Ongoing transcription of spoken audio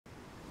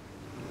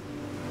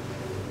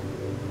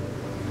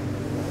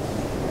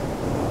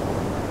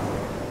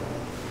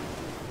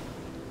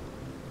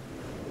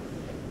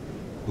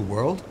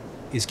world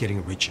is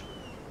getting richer.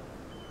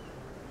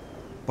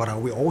 But are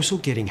we also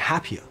getting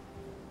happier?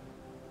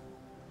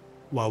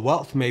 While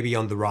wealth may be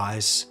on the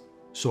rise,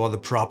 so are the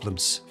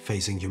problems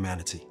facing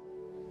humanity.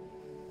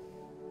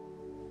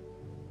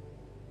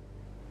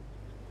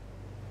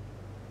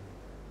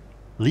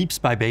 Leaps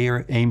by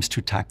Bayer aims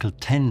to tackle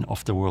 10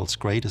 of the world's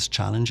greatest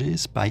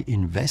challenges by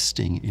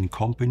investing in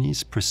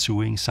companies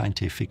pursuing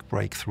scientific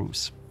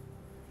breakthroughs.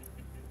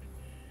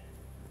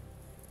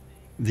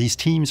 These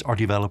teams are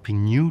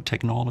developing new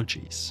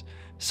technologies,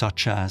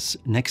 such as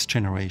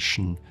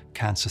next-generation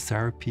cancer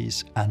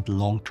therapies and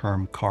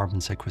long-term carbon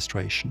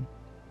sequestration.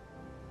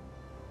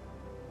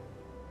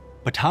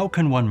 But how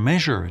can one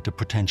measure the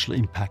potential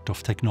impact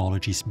of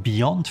technologies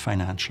beyond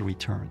financial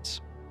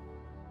returns?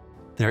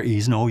 There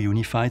is no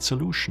unified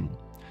solution,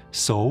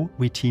 so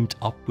we teamed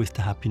up with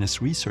the Happiness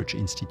Research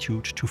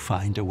Institute to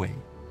find a way.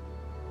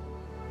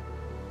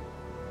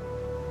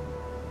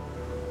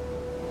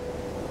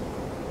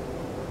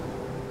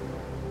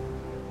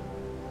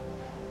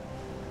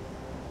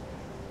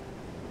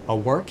 Our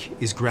work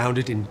is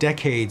grounded in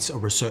decades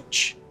of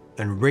research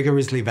and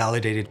rigorously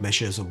validated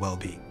measures of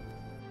well-being.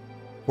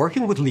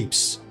 Working with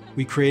LEAPS,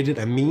 we created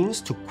a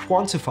means to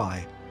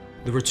quantify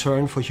the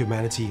return for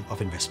humanity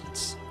of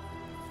investments.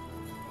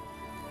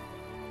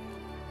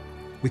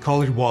 We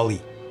call it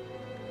WALY,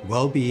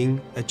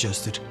 Wellbeing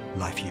Adjusted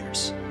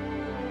Lifeyears.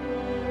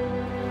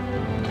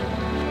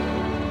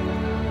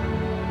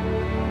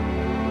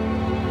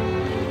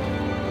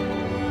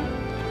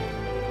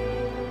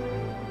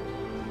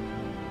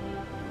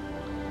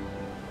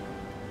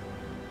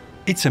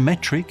 It's a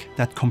metric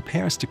that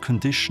compares the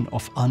condition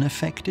of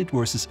unaffected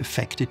versus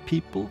affected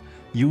people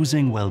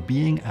using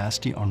well-being as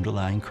the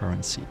underlying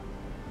currency.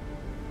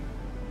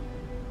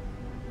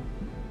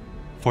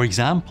 For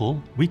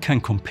example, we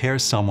can compare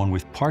someone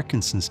with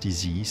Parkinson's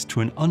disease to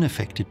an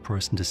unaffected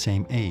person the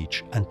same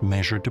age and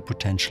measure the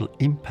potential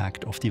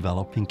impact of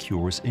developing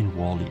cures in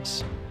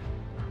WALYs.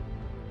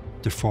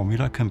 The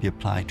formula can be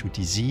applied to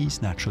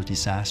disease, natural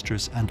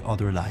disasters, and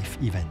other life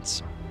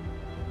events.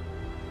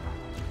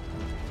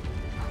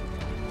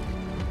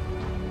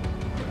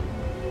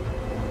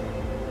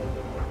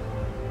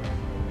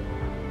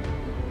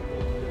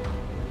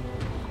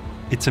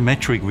 It's a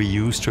metric we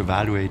use to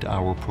evaluate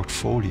our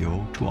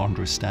portfolio to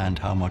understand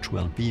how much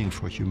well-being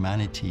for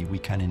humanity we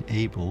can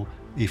enable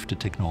if the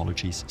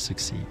technologies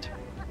succeed.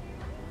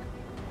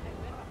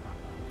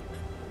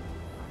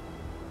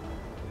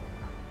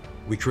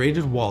 We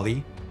created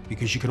WALY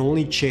because you can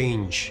only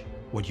change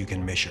what you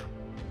can measure.